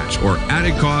no catch or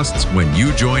added costs when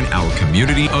you join our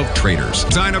community of traders.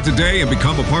 Sign up today and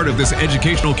become a part of this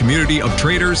educational community of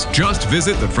traders. Just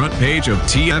visit the front page of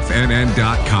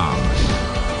TFNN.com.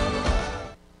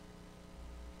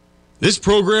 This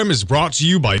program is brought to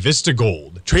you by Vista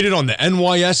Gold, traded on the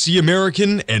NYSE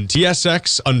American and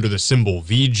TSX under the symbol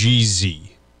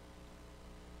VGZ.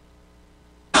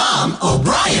 Tom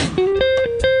O'Brien.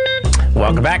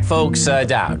 Welcome back, folks.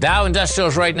 Dow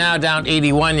Industrials right now down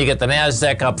 81. You get the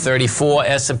NASDAQ up 34.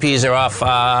 S&Ps are off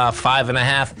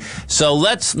 5.5. So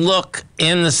let's look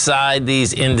inside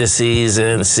these indices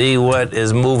and see what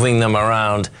is moving them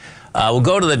around. We'll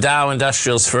go to the Dow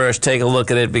Industrials first, take a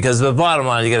look at it, because the bottom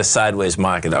line, you get a sideways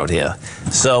market out here.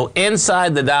 So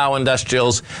inside the Dow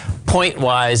Industrials,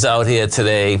 point-wise out here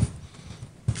today,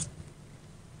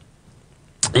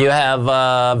 you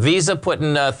have Visa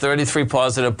putting 33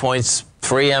 positive points,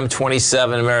 3M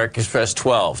 27, American Express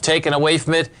 12. Taken away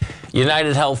from it,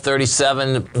 United Health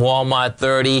 37, Walmart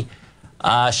 30,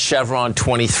 Chevron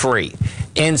 23.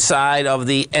 Inside of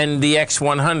the NDX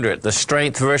 100, the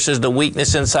strength versus the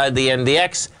weakness inside the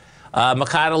NDX,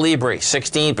 Mercado Libre,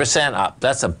 16% up.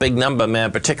 That's a big number,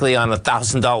 man, particularly on a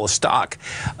 $1,000 stock.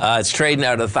 It's trading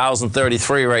at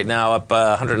 $1,033 right now, up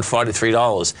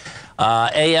 $143.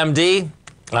 AMD,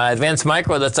 Advanced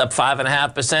Micro, that's up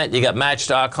 5.5%. You got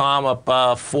Match.com up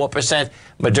 4%.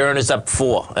 Moderna's up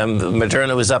 4%. And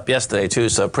Moderna was up yesterday, too,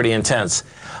 so pretty intense.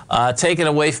 Taken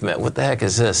away from it, what the heck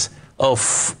is this? Oh,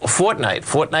 Fortnite.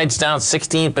 Fortnite's down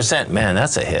 16%. Man,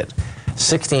 that's a hit.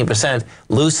 16%.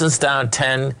 Lucent's down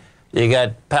 10%. You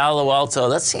got Palo Alto.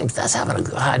 That's having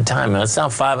a hard time, man. It's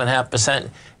down 5.5%.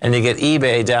 And you get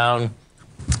eBay down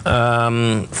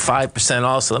 5%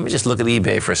 also. Let me just look at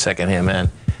eBay for a second here, man.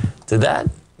 Did that?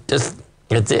 It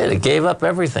did. It gave up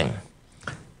everything.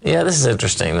 Yeah, this is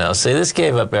interesting, though. See, this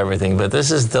gave up everything, but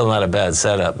this is still not a bad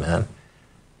setup, man.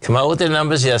 Come out with their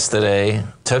numbers yesterday,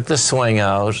 took the swing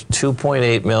out,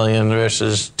 2.8 million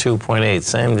versus 2.8,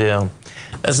 same deal.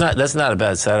 That's not a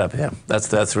bad setup, yeah. That's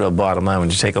the real bottom line when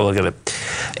you take a look at it.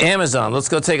 Amazon, let's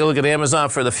go take a look at Amazon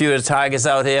for the few of the tigers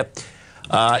out here.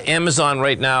 Amazon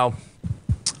right now,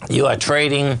 you are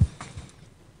trading.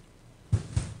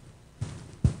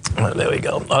 Oh, there we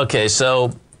go. Okay,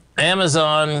 so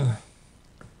Amazon,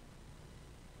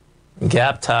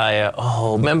 Gap Tire.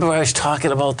 Oh, remember I was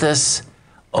talking about this?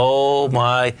 Oh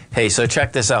my, hey, so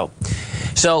check this out.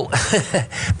 So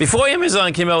before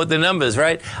Amazon came out with the numbers,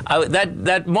 right,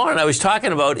 that morning I was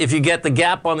talking about if you get the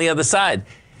gap on the other side.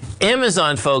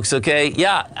 Amazon, folks, okay,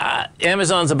 yeah,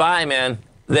 Amazon's a buy, man.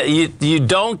 You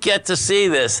don't get to see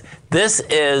this. This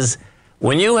is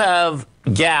when you have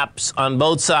gaps on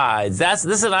both sides. This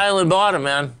is an island bottom,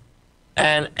 man,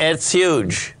 and it's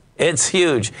huge. It's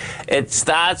huge. It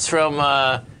starts from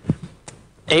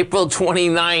April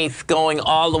 29th going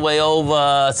all the way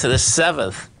over to the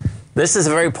 7th. This is a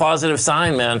very positive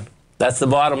sign, man. That's the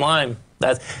bottom line.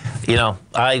 That's, you know,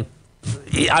 I've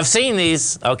seen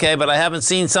these, okay, but I haven't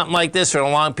seen something like this for a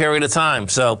long period of time.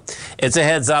 So it's a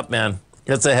heads up, man.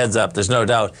 It's a heads up. There's no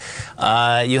doubt.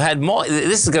 You had more.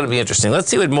 This is going to be interesting. Let's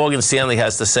see what Morgan Stanley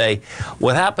has to say.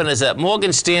 What happened is that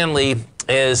Morgan Stanley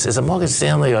is it Morgan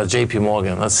Stanley or J.P.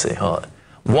 Morgan? Let's see. Hold on.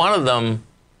 One of them.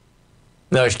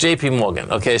 No, it's J.P. Morgan.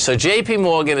 Okay, so J.P.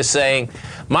 Morgan is saying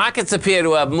markets appear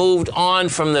to have moved on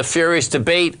from the furious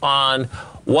debate on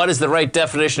what is the right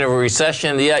definition of a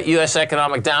recession. The U.S.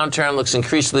 economic downturn looks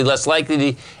increasingly less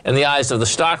likely in the eyes of the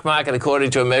stock market,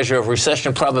 according to a measure of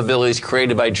recession probabilities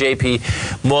created by J.P.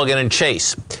 Morgan and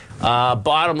Chase.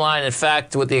 Bottom line, in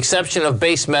fact, with the exception of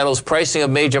base metals, pricing of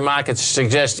major markets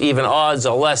suggests even odds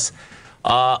are less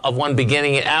of one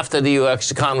beginning after the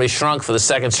U.S. economy shrunk for the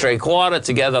second straight quarter.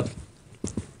 Together,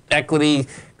 equity,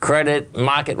 credit,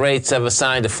 market rates have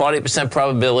assigned a 40%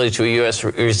 probability to a U.S.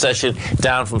 recession,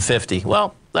 down from 50.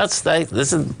 Well, that's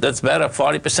better.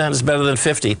 40% is better than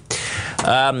 50.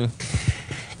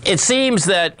 It seems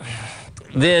that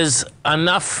there's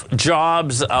enough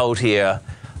jobs out here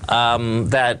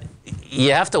that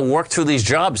you have to work through these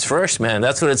jobs first, man.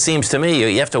 That's what it seems to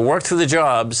me. You have to work through the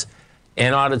jobs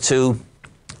in order to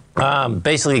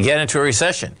basically get into a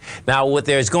recession. Now, what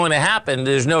there's going to happen,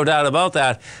 there's no doubt about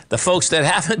that, the folks that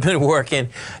haven't been working,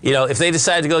 if they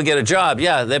decide to go get a job,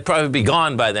 yeah, they'd probably be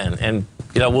gone by then. And,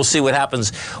 we'll see what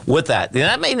happens with that.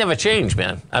 That may never change,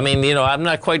 man. I mean, I'm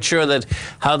not quite sure that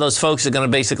how those folks are going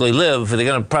to basically live. They're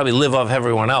going to probably live off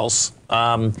everyone else.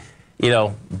 But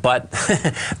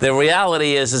the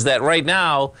reality is that right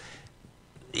now,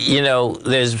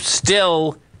 there's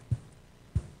still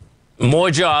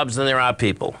more jobs than there are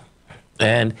people.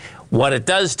 And what it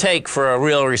does take for a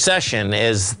real recession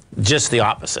is just the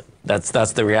opposite.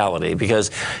 That's the reality,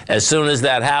 because as soon as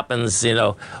that happens,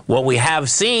 what we have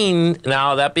seen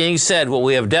now, that being said, what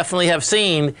we have definitely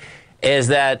seen is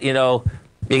that,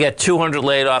 you get 200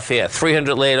 laid off here,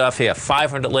 300 laid off here,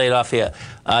 500 laid off here.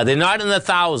 They're not in the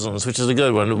thousands, which is a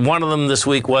good one. One of them this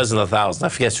week was in the thousands. I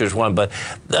forget which one, but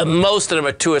most of them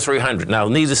are 200 or 300. Now,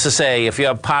 needless to say, if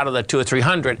you're part of the 200 or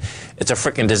 300, it's a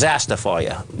freaking disaster for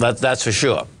you. That's for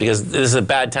sure, because this is a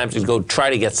bad time to go try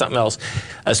to get something else,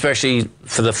 especially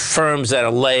for the firms that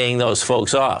are laying those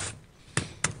folks off.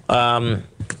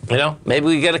 Maybe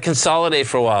we got to consolidate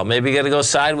for a while. Maybe we got to go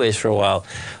sideways for a while.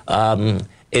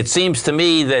 It seems to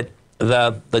me that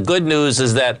the good news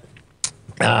is that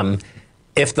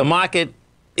if the market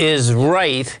is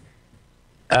right,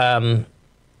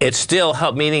 it still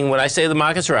helps, meaning when I say the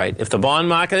market's right, if the bond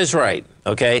market is right,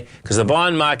 okay, because the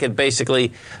bond market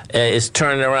basically is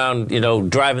turning around,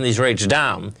 driving these rates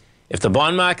down. If the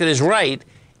bond market is right,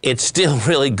 it's still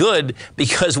really good,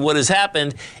 because what has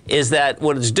happened is that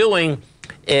what it's doing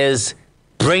is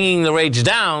bringing the rates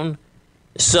down,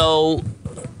 so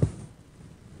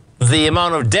the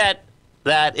amount of debt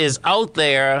that is out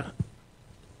there,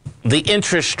 the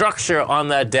interest structure on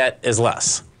that debt is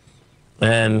less.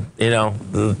 And,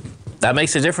 that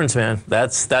makes a difference, man.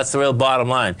 That's the real bottom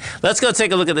line. Let's go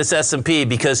take a look at this S&P,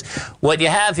 because what you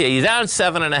have here, you're down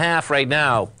 7.5 right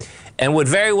now. And what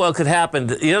very well could happen,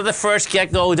 the first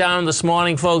get-go down this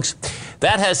morning, folks,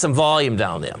 that has some volume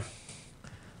down there.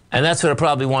 And that's what it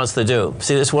probably wants to do.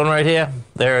 See this one right here?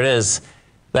 There it is.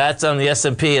 That's on the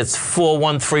S&P. It's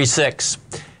 4136,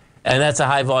 and that's a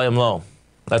high volume low.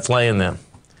 That's laying there.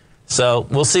 So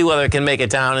we'll see whether it can make it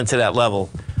down into that level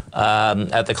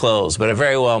at the close, but it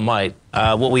very well might.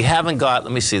 What we haven't got,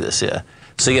 let me see this here.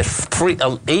 So you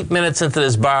get 8 minutes into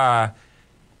this bar,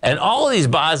 and all of these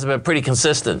bars have been pretty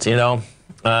consistent,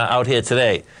 out here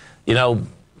today.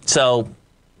 So,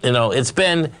 it's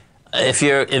been, if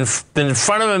you're been in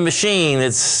front of a machine,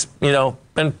 it's,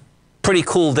 been pretty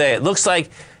cool day. It looks like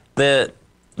the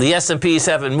S&Ps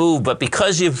haven't moved, but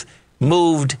because you've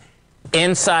moved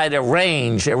inside a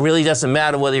range, it really doesn't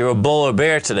matter whether you're a bull or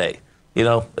bear today.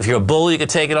 If you're a bull, you can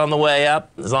take it on the way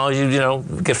up, as long as you,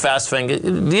 get fast fingers.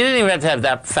 You didn't even have to have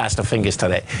that faster fingers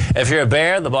today. If you're a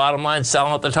bear, the bottom line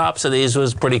selling at the tops of these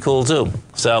was pretty cool too.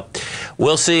 So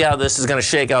we'll see how this is going to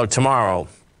shake out tomorrow.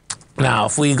 Now,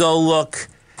 if we go look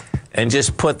and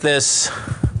just put this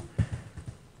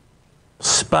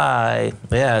SPY,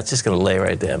 yeah, it's just going to lay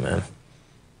right there, man.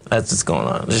 That's what's going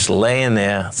on. Just laying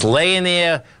there. It's laying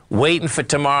there, waiting for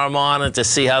tomorrow morning to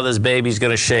see how this baby's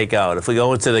going to shake out. If we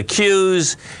go into the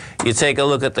Qs, you take a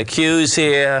look at the Qs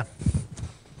here.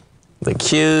 The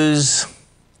Qs.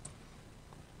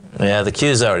 Yeah, the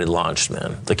Qs already launched,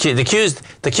 man. The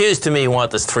Qs to me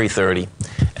want this 330,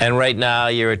 and right now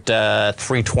you're at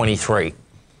 323.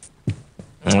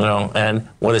 And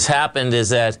what has happened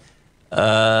is that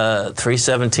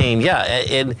 317.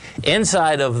 Yeah,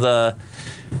 inside of the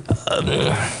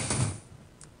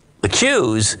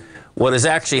Qs, what has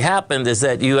actually happened is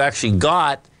that you actually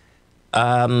got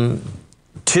to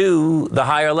the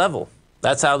higher level.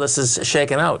 That's how this is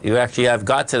shaken out. You actually have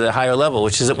got to the higher level,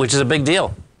 which is a big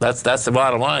deal. That's the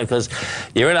bottom line, because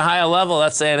you're at a higher level.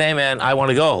 That's saying, hey man, I want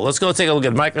to go. Let's go take a look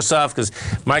at Microsoft, because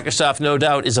Microsoft, no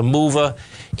doubt, is a mover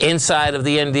inside of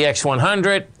the NDX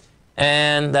 100,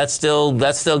 and that's still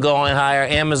going higher.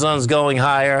 Amazon's going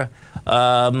higher.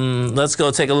 Let's go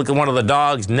take a look at one of the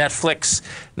dogs, Netflix.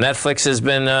 Netflix has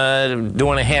been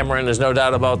doing a hammering. There's no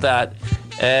doubt about that.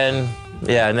 And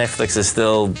yeah, Netflix is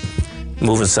still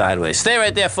moving sideways. Stay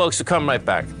right there, folks. We'll come right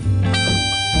back.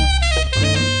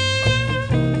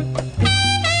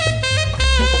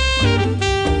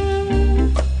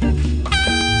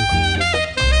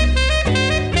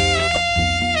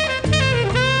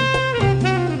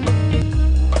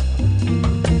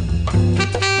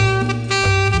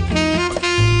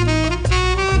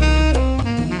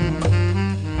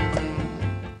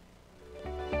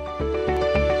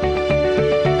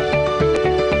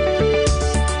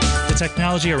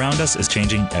 technology around us is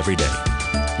changing every day.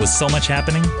 With so much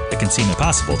happening, it can seem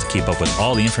impossible to keep up with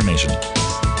all the information.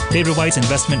 David White's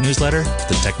investment newsletter,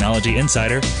 The Technology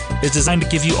Insider, is designed to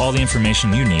give you all the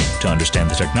information you need to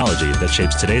understand the technology that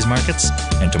shapes today's markets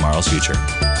and tomorrow's future.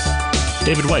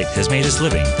 David White has made his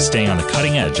living staying on the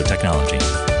cutting edge of technology.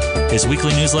 His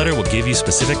weekly newsletter will give you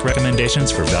specific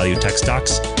recommendations for value tech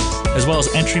stocks, as well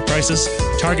as entry prices,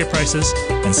 target prices,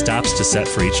 and stops to set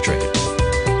for each trade.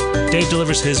 Dave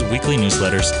delivers his weekly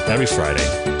newsletters every Friday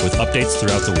with updates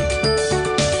throughout the week.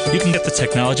 You can get the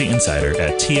Technology Insider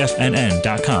at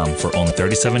TFNN.com for only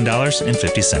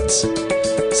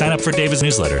 $37.50. Sign up for David's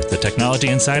newsletter, The Technology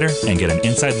Insider, and get an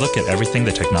inside look at everything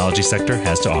the technology sector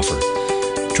has to offer.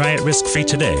 Try it risk-free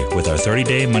today with our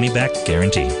 30-day money-back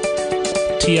guarantee.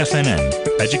 TFNN,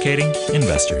 educating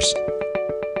investors.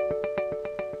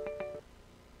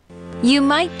 You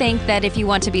might think that if you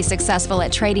want to be successful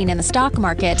at trading in the stock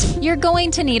market, you're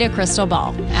going to need a crystal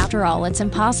ball. After all, it's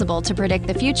impossible to predict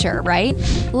the future, right?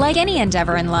 Like any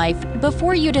endeavor in life,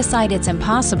 before you decide it's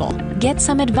impossible, get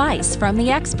some advice from the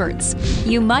experts.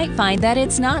 You might find that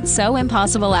it's not so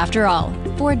impossible after all.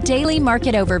 For daily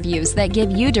market overviews that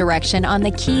give you direction on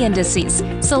the key indices,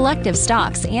 selective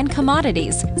stocks, and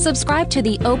commodities, subscribe to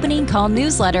the Opening Call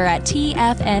newsletter at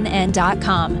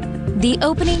TFNN.com. The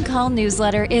Opening Call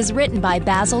newsletter is written by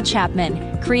Basil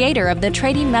Chapman, creator of the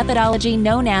trading methodology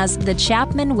known as the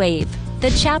Chapman Wave. The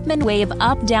Chapman Wave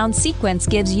up-down sequence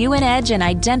gives you an edge in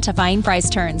identifying price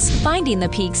turns, finding the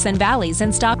peaks and valleys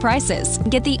in stock prices.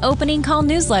 Get the Opening Call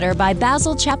newsletter by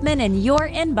Basil Chapman in your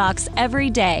inbox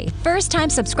every day. First-time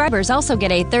subscribers also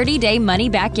get a 30-day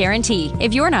money-back guarantee.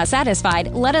 If you're not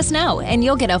satisfied, let us know, and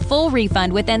you'll get a full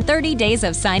refund within 30 days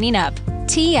of signing up.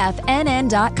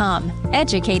 TFNN.com,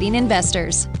 educating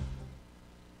investors.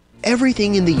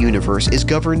 Everything in the universe is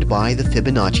governed by the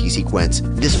Fibonacci sequence.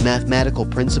 This mathematical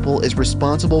principle is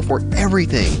responsible for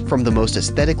everything from the most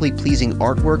aesthetically pleasing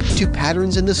artwork to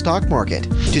patterns in the stock market.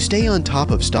 To stay on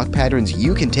top of stock patterns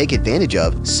you can take advantage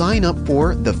of, sign up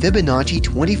for the Fibonacci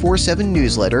 24/7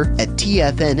 newsletter at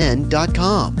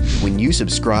TFNN.com. When you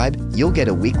subscribe, you'll get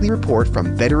a weekly report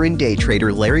from veteran day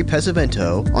trader Larry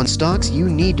Pesavento on stocks you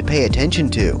need to pay attention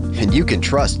to. And you can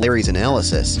trust Larry's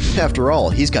analysis. After all,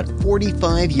 he's got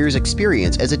 45 years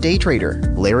experience as a day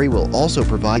trader. Larry will also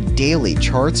provide daily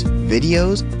charts,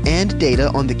 videos, and data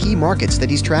on the key markets that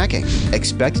he's tracking.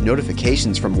 Expect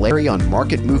notifications from Larry on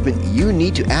market movement you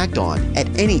need to act on at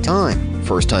any time.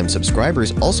 First-time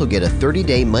subscribers also get a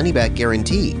 30-day money-back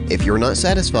guarantee. If you're not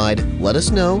satisfied, let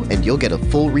us know and you'll get a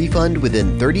full refund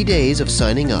within 30 days of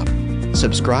signing up.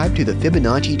 Subscribe to the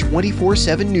Fibonacci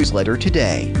 24/7 newsletter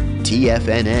today.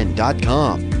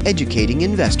 TFNN.com, educating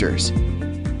investors.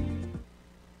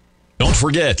 Don't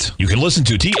forget, you can listen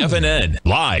to TFNN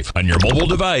live on your mobile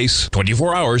device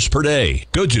 24 hours per day.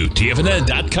 Go to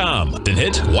TFNN.com, then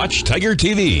hit Watch Tiger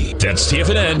TV. That's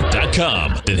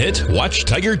TFNN.com, then hit Watch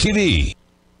Tiger TV.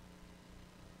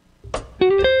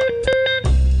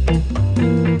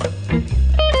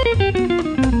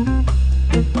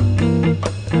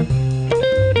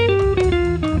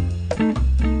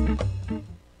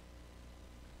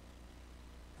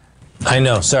 I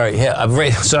know. Sorry. Yeah, I'm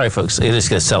very sorry, folks. I just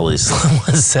gotta sell these.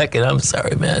 1 second. I'm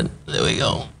sorry, man. There we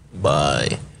go.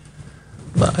 Bye.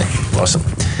 Bye. Awesome.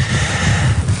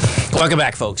 Welcome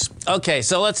back, folks. Okay,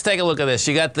 so let's take a look at this.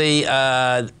 You got the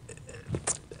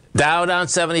Dow down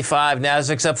 75,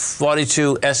 Nasdaq's up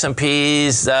 42,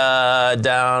 S&P's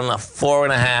down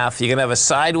 4.5. You're gonna have a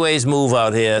sideways move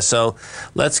out here. So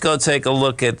let's go take a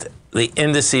look at the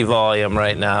indice volume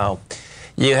right now.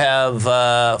 You have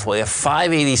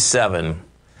 587.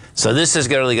 So this is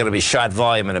really going to be short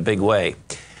volume in a big way.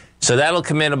 So that'll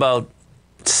come in about,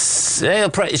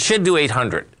 it should do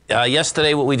 800.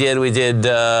 Yesterday what we did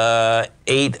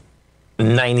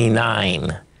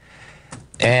 899.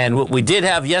 And what we did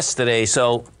have yesterday,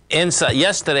 so inside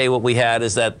yesterday what we had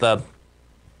is that the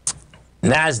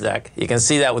NASDAQ, you can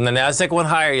see that when the NASDAQ went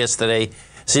higher yesterday,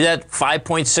 see that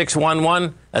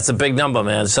 5.611? That's a big number,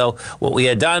 man. So what we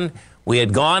had done, we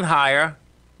had gone higher.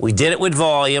 We did it with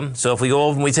volume. So if we go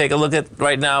over and we take a look at,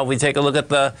 right now, we take a look at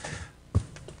the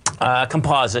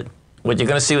composite. What you're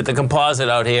going to see with the composite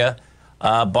out here,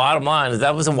 bottom line, is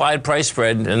that was a wide price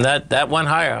spread, and that went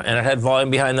higher, and it had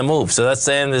volume behind the move. So that's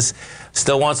saying this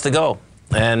still wants to go.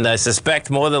 And I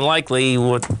suspect more than likely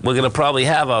what we're going to probably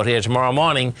have out here tomorrow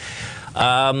morning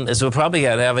is we're probably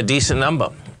going to have a decent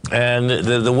number. And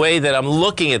the way that I'm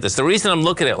looking at this, the reason I'm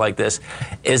looking at it like this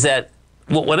is that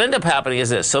what ended up happening is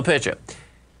this. So picture,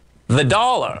 the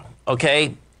dollar,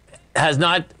 okay, has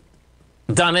not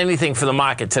done anything for the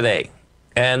market today.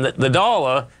 And the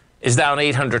dollar is down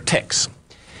 800 ticks.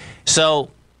 So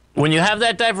when you have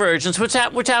that divergence, which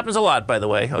happens a lot, by the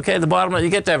way, okay, the bottom line, you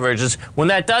get divergence. When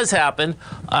that does happen,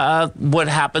 what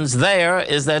happens there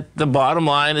is that the bottom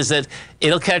line is that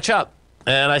it'll catch up.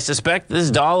 And I suspect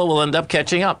this dollar will end up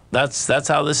catching up. That's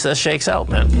how this shakes out,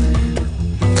 man.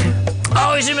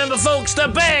 Always remember, folks, the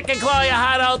bear can claw your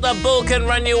heart out, the bull can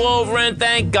run you over, and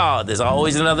thank God there's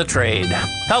always another trade.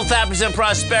 Health, happiness, and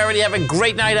prosperity. Have a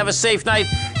great night. Have a safe night.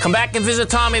 Come back and visit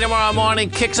Tommy tomorrow morning.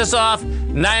 Kicks us off,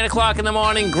 9 o'clock in the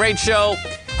morning. Great show.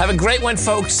 Have a great one,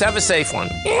 folks. Have a safe one.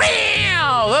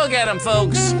 We'll get them,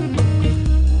 folks.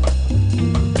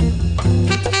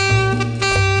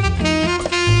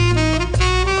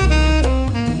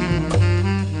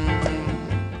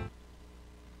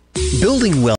 Building wealth